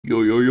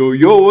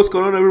Yo, what's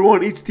going on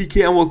everyone? It's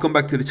TK and welcome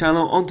back to the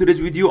channel. On today's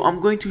video, I'm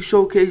going to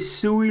showcase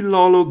Sui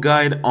LALO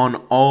guide on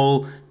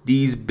all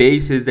these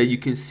bases that you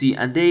can see,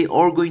 and they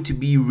are going to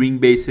be ring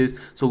bases.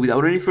 So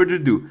without any further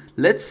ado,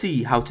 let's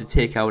see how to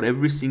take out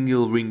every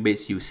single ring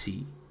base you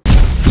see.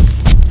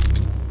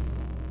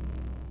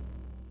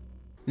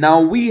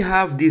 Now we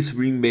have this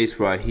ring base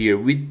right here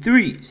with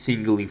 3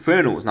 single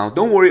infernos. Now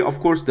don't worry, of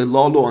course the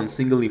LALO on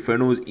single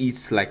infernos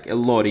is like a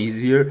lot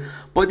easier,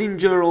 but in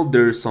general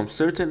there's some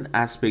certain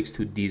aspects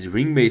to these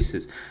ring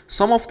bases.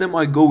 Some of them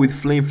I go with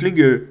flame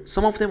flinger,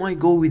 some of them I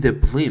go with a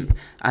blimp,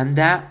 and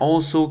that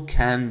also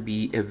can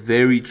be a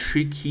very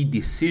tricky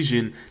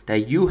decision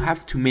that you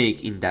have to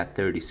make in that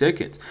 30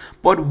 seconds.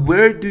 But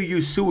where do you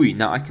Sui?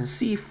 Now I can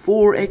see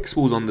 4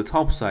 expos on the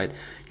top side.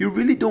 You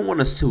really don't want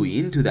to Sui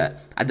into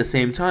that. At the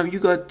same time, you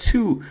got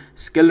 2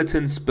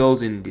 skeleton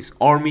spells in this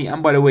army,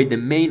 and by the way, the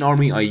main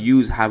army I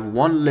use have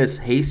 1 less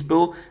haste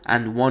spell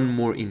and 1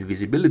 more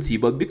invisibility.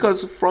 But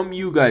because from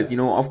you guys,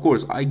 of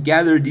course I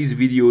gather these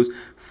videos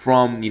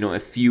from a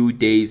few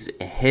days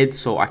ahead,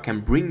 so I can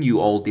bring you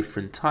all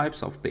different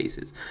types of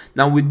bases.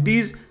 Now with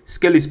these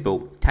skelly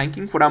spell,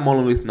 tanking for that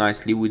monolith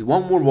nicely, with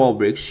 1 more wall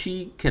break,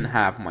 she can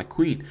have my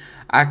queen.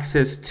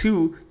 Access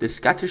to the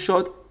scatter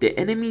shot, the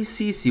enemy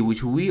CC,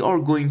 which we are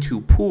going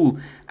to pull,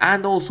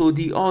 and also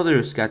the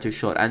other scatter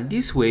shot. And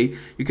this way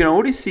you can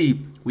already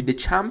see with the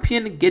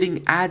champion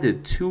getting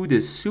added to the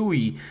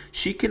Sui,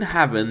 she can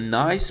have a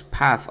nice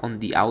path on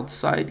the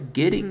outside,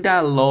 getting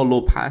that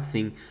LALO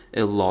pathing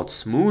a lot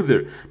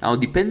smoother. Now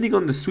depending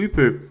on the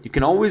sweeper, you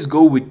can always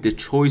go with the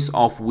choice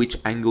of which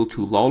angle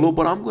to LALO,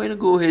 but I'm going to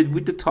go ahead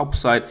with the top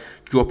side,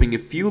 dropping a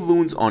few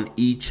loons on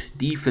each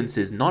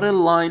defenses. Not a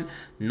line,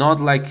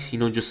 not like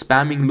just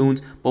spamming loons,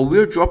 but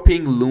we're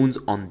dropping loons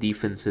on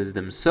defenses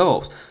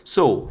themselves.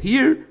 So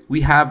here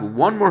we have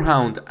 1 more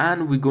hound,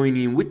 and we're going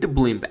in with the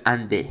blimp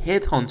and the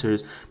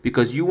headhunters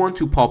because you want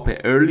to pop an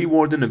early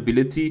warden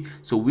ability.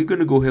 So we're going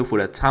to go here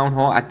for the town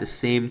hall. At the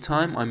same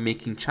time, I'm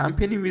making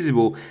champion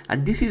invisible,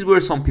 and this is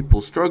where some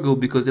people struggle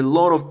because a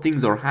lot of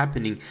things are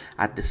happening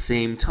at the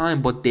same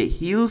time. But the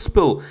heal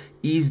spell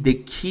is the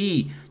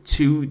key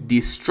to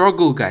this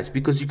struggle, guys,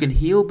 because you can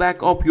heal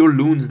back up your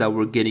loons that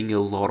were getting a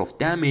lot of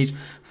damage.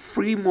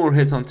 3 more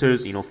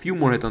headhunters, few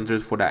more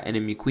headhunters for that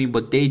enemy queen,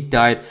 but they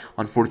died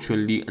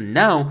unfortunately, and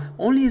now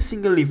only a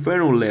single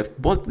inferno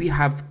left, but we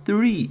have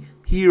 3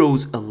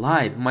 heroes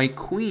alive. My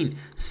queen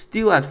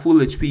still at full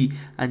HP,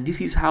 and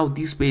this is how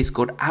this base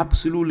got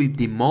absolutely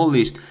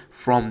demolished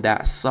from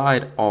that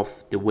side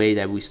of the way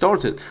that we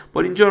started.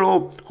 But in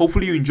general,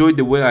 hopefully you enjoyed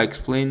the way I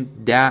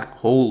explained that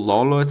whole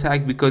LALO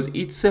attack, because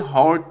it's a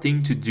hard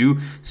thing to do,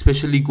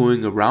 especially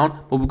going around.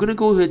 But we're gonna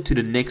go ahead to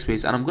the next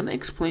base, and I'm gonna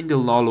explain the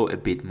LALO a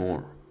bit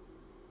more.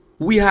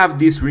 We have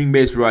this ring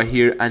base right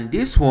here, and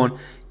this one,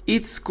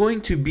 it's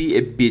going to be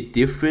a bit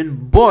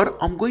different, but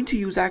I'm going to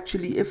use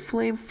actually a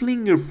flame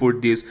flinger for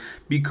this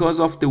because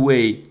of the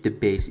way the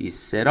base is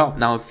set up.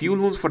 Now a few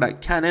loons for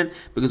that cannon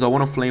because I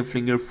want a flame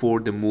flinger for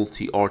the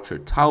multi-archer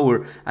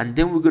tower, and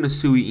then we're going to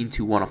Sui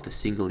into one of the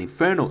single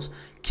infernos.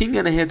 King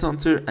and a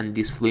headhunter, and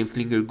this flame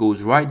flinger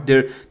goes right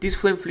there. This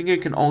flame flinger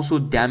can also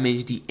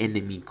damage the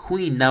enemy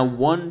queen. Now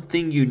one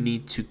thing you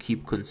need to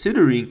keep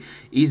considering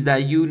is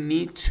that you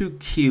need to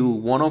kill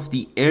one of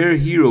the air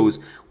heroes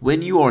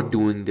when you are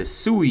doing the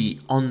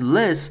Sui,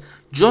 unless,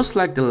 just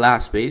like the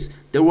last base,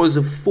 there was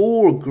a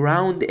 4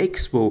 ground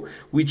expo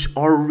which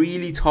are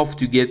really tough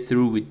to get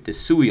through with the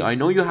Sui. I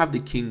know you have the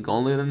king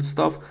gauntlet and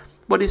stuff,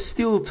 but it's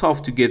still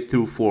tough to get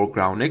through 4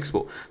 ground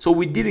expo. So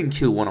we didn't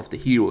kill one of the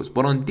heroes,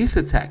 but on this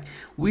attack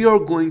we are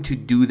going to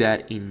do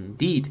that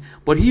indeed.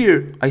 But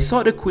here I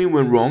saw the queen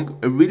went wrong,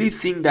 a really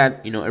thing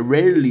that a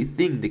rarely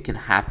thing that can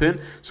happen.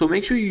 So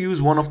make sure you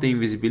use one of the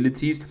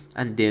invisibilities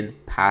and then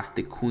path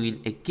the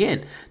queen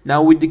again.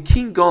 Now with the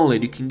king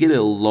gauntlet you can get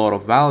a lot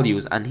of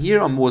values, and here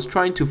I was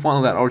trying to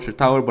funnel that archer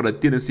tower, but I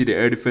didn't see the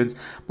air defense.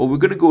 But we're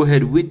gonna go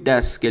ahead with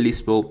that skelly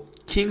spell.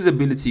 King's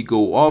ability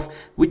go off.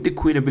 With the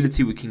queen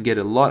ability we can get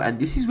a lot, and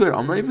this is where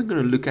I'm not even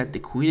going to look at the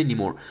queen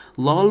anymore.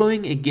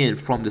 LALOing again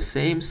from the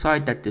same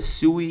side that the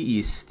Sui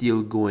is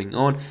still going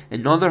on.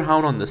 Another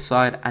hound on the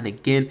side, and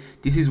again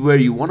this is where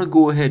you want to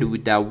go ahead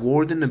with that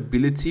warden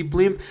ability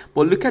blimp.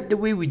 But look at the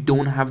way we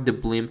don't have the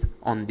blimp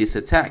on this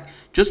attack,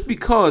 just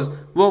because,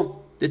 well,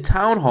 the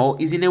town hall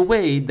is in a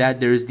way that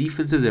there's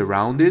defenses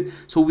around it.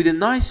 So with a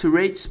nice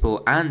rage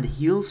spell and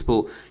heal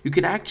spell, you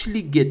can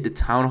actually get the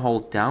town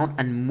hall down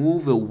and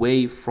move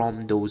away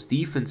from those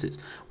defenses.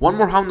 1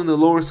 more hound on the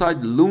lower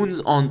side, loons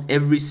on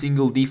every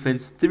single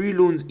defense. 3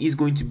 loons is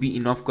going to be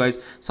enough, guys.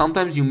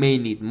 Sometimes you may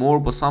need more,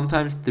 but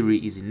sometimes 3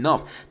 is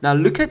enough. Now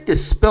look at the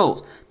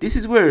spells. This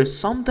is where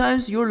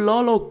sometimes your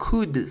LALO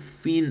could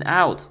thin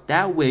out.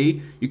 That way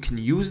you can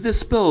use the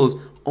spells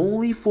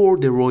only for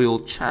the royal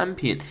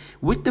champion.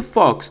 With the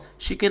fox,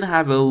 she can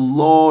have a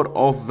lot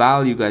of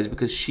value, guys,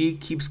 because she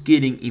keeps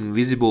getting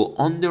invisible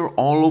under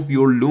all of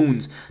your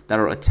loons that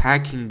are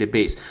attacking the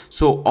base.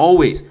 So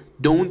always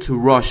don't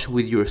rush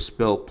with your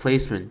spell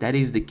placement. That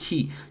is the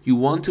key. You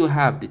want to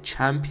have the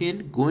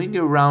champion going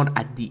around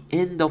at the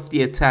end of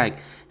the attack,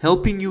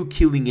 helping you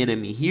killing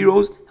enemy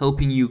heroes,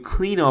 helping you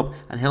clean up,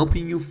 and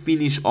helping you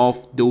finish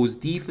off those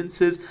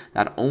defenses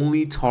that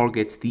only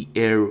targets the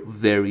air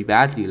very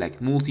badly,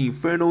 like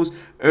multi-infernos,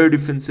 air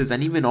defenses,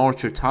 and even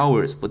archer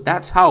towers. But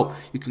that's how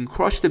you can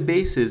crush the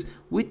bases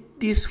with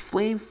this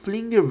flame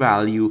flinger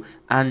value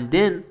and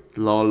then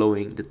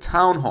loloing the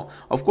town hall.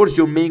 Of course,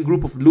 your main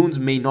group of loons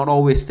may not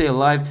always stay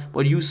alive,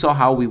 but you saw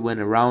how we went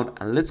around,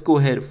 and let's go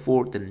ahead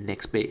for the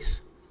next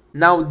base.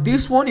 Now,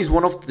 this one is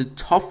one of the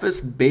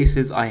toughest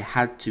bases I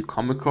had to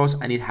come across,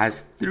 and it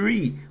has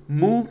 3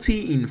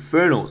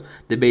 multi-infernos.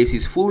 The base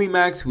is fully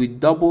maxed with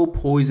double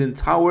poison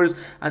towers,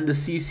 and the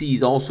CC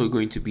is also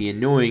going to be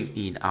annoying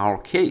in our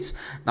case.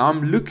 Now,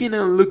 I'm looking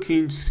and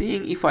looking,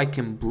 seeing if I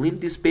can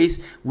blimp this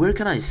base. Where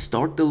can I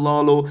start the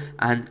Lalo,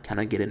 and can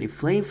I get any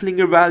flame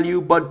flinger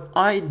value? But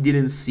I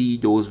didn't see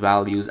those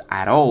values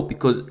at all,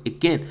 because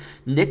again,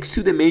 next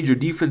to the major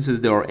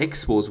defenses there are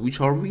expos,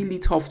 which are really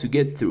tough to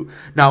get through.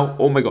 Now,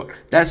 oh my god,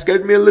 that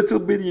scared me a little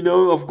bit, you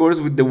know. Of course,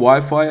 with the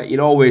Wi-Fi, it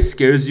always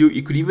scares you.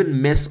 It could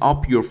even mess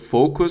up your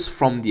focus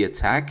from the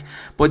attack.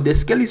 But the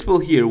Skelly spell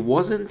here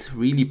wasn't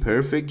really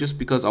perfect, just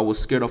because I was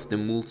scared of the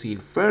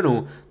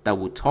multi-inferno that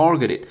would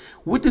target it.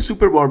 With the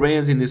super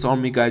barbarians in this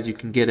army, guys, you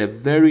can get a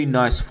very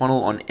nice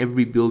funnel on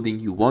every building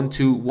you want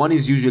to. 1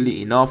 is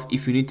usually enough.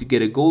 If you need to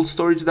get a gold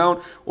storage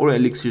down or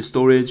elixir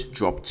storage,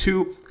 drop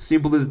 2.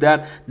 Simple as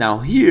that. Now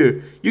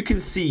here you can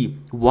see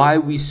why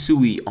we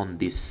Sui on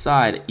this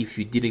side, if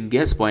you didn't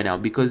guess by now,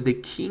 because the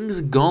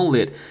King's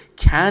Gauntlet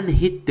can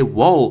hit the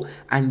wall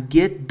and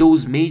get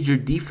those major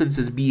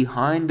defenses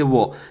behind the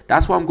wall.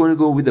 That's why I'm going to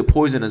go with the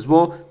poison as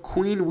well.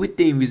 Queen with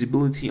the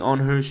invisibility on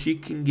her, she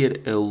can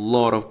get a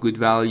lot of good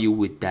value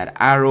with that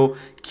arrow.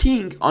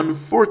 King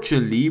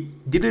unfortunately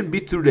didn't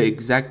beat through the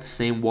exact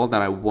same wall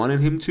that I wanted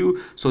him to,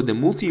 so the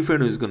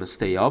multi-inferno is going to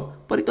stay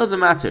up, but it doesn't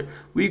matter.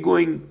 We're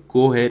going to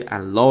go ahead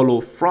and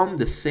Lalo from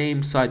the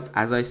same side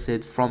as I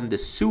said, from the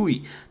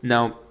Sui.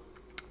 Now,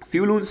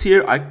 few loons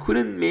here, I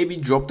couldn't maybe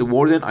drop the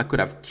warden. I could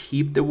have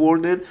keep the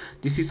warden.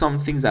 This is some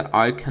things that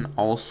I can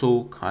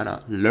also kind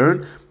of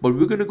learn, but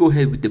we're gonna go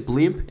ahead with the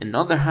blimp,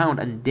 another hound,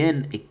 and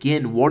then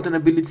again warden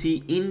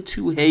ability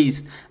into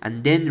haste,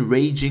 and then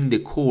raging the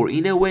core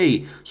in a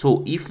way.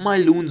 So if my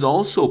loons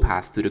also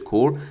path to the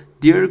core,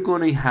 they're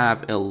gonna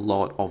have a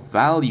lot of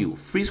value.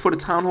 Freeze for the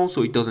town hall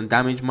so it doesn't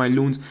damage my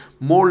loons.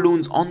 More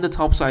loons on the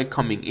top side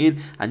coming in,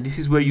 and this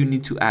is where you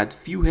need to add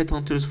few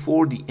headhunters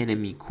for the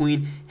enemy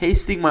queen,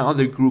 hasting my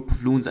other group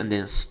of loons, and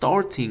then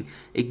starting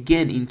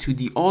again into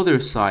the other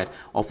side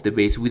of the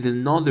base with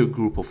another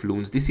group of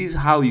loons. This is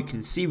how you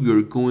can see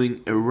we're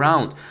going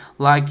around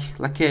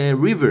like a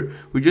river.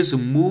 We're just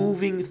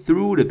moving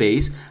through the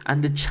base,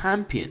 and the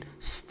champion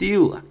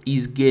still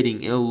is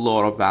getting a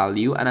lot of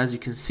value. And as you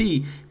can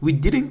see, we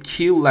didn't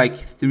kill like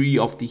 3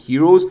 of the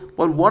heroes,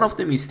 but 1 of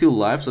them is still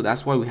alive, so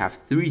that's why we have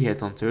 3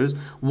 headhunters,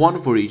 1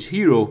 for each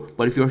hero.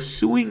 But if you're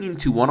suing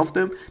into 1 of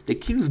them, the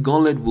King's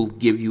Gauntlet will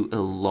give you a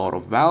lot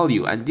of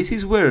value. And this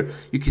is where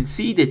you can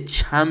see the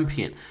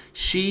champion,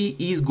 she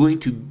is going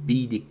to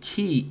be the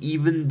key,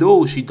 even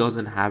though she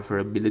doesn't have her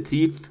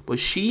ability, but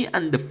she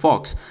and the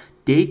fox,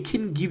 they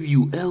can give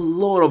you a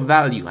lot of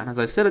value. And as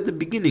I said at the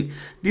beginning,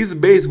 this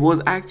base was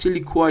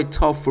actually quite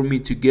tough for me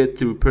to get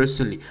through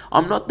personally.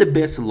 I'm not the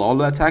best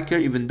Lalo attacker,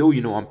 even though,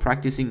 you know, I'm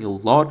practicing a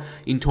lot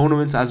in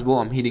tournaments as well.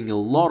 I'm hitting a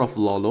lot of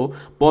Lalo,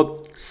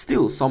 but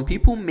still some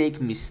people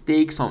make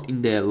mistakes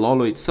in the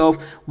Lalo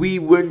itself. We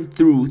went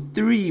through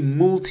 3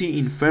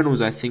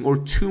 multi-infernos, I think, or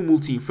 2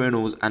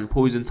 multi-infernos and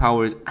poison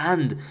towers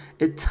and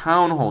a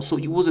town hall, so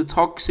it was a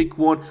toxic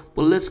one.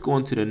 But let's go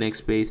on to the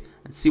next base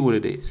and see what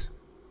it is.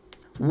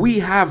 We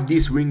have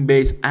this ring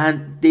base,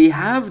 and they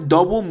have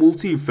double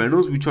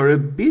multi-infernos, which are a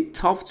bit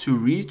tough to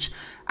reach.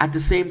 At the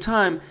same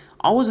time,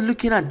 I was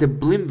looking at the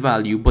blimp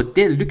value, but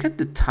then look at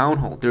the town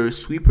hall. There are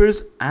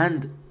sweepers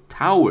and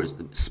towers,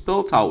 the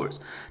spell towers,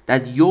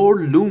 that your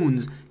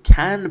loons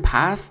can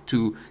path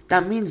to.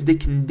 That means they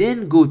can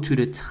then go to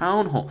the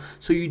town hall,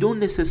 so you don't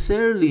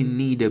necessarily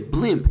need a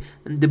blimp.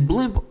 And the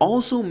blimp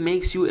also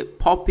makes you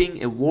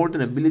popping a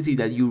warden ability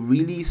that you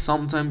really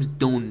sometimes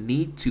don't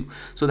need to.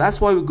 So that's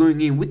why we're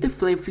going in with the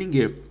flame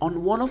flinger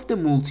on one of the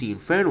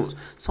multi-infernos,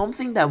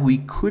 something that we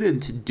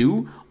couldn't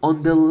do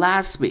on the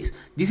last base.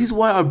 This is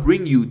why I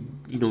bring you,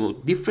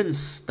 different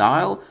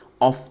style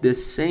of the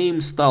same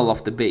style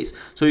of the base,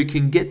 so you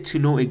can get to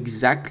know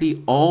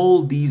exactly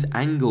all these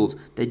angles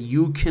that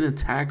you can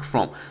attack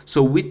from.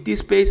 So with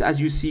this base, as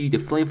you see, the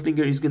flame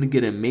flinger is going to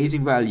get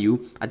amazing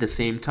value. At the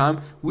same time,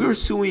 we're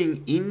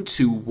suing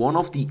into one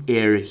of the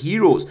air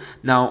heroes.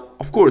 Now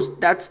of course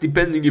that's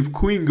depending if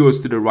queen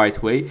goes to the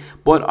right way,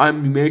 but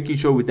I'm making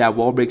sure with that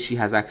wall break she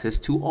has access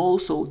to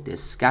also the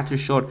scatter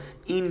shot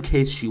in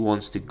case she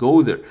wants to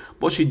go there,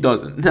 but she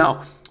doesn't.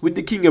 Now with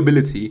the king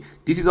ability,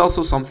 this is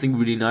also something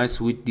really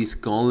nice with this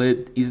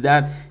gauntlet, is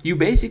that you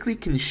basically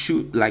can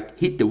shoot, like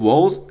hit the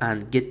walls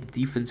and get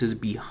the defenses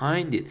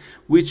behind it,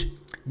 which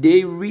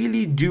they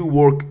really do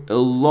work a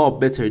lot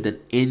better than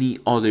any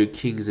other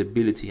king's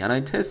ability, and I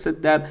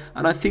tested that,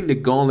 and I think the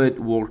gauntlet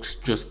works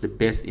just the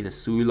best in a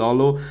Sui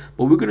LALO.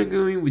 But we're gonna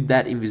go in with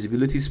that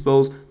invisibility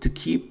spells to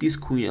keep this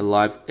queen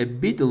alive a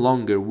bit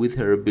longer with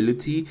her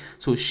ability,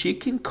 so she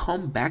can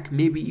come back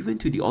maybe even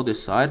to the other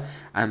side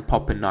and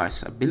pop a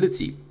nice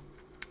ability.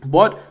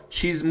 But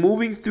she's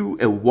moving through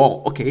a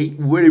wall. Okay,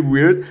 very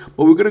weird,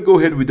 but we're gonna go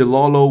ahead with the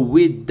Lalo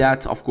with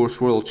that, of course,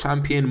 royal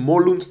champion,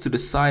 more loons to the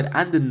side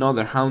and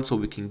another hound so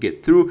we can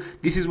get through.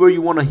 This is where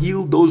you want to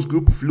heal those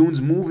group of loons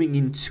moving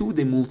into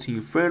the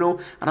multi-inferno,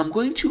 and I'm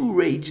going to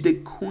rage the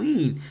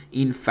queen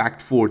in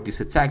fact for this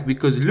attack,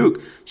 because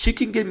look, she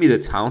can give me the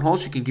town hall,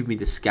 she can give me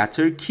the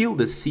scatter, kill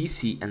the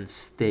CC and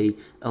stay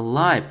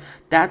alive.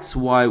 That's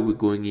why we're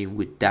going in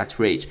with that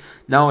rage.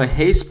 Now a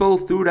haste spell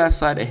through that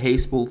side, a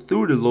haste spell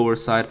through the lower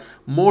side,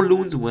 more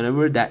loons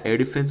whenever that air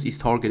defense is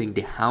targeting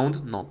the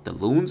hound, not the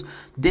loons.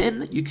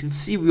 Then you can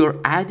see we are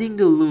adding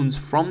the loons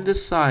from the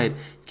side,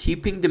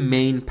 keeping the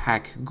main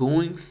pack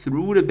going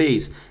through the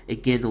base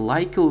again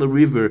like a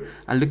river.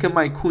 And look at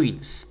my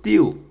queen,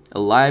 still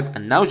alive,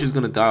 and now she's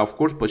gonna die, of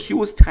course, but she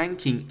was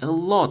tanking a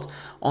lot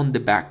on the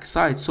back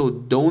side, so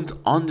don't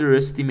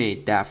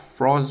underestimate that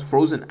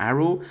frozen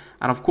arrow.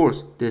 And of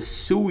course the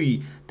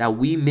Sui that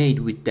we made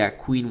with that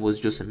queen was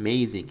just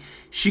amazing.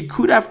 She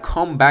could have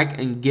come back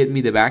and get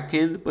me the back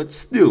end, but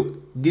still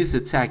this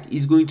attack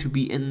is going to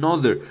be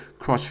another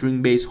crush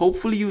ring base.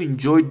 Hopefully you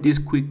enjoyed this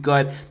quick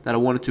guide that I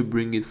wanted to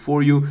bring it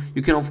for you.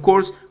 You can of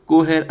course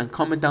go ahead and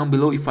comment down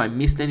below if I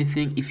missed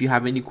anything. If you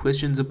have any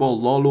questions about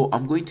Lalo,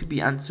 I'm going to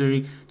be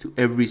answering to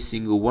every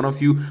single one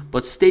of you.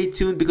 But stay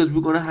tuned, because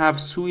we're going to have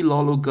Sui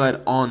LALO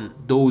guide on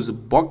those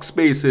box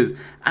bases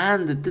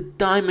and the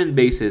diamond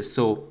bases.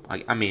 So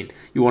I mean,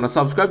 you want to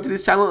subscribe to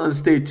this channel and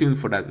stay tuned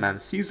for that, man.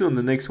 See you soon on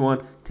the next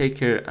one. Take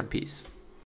care and peace.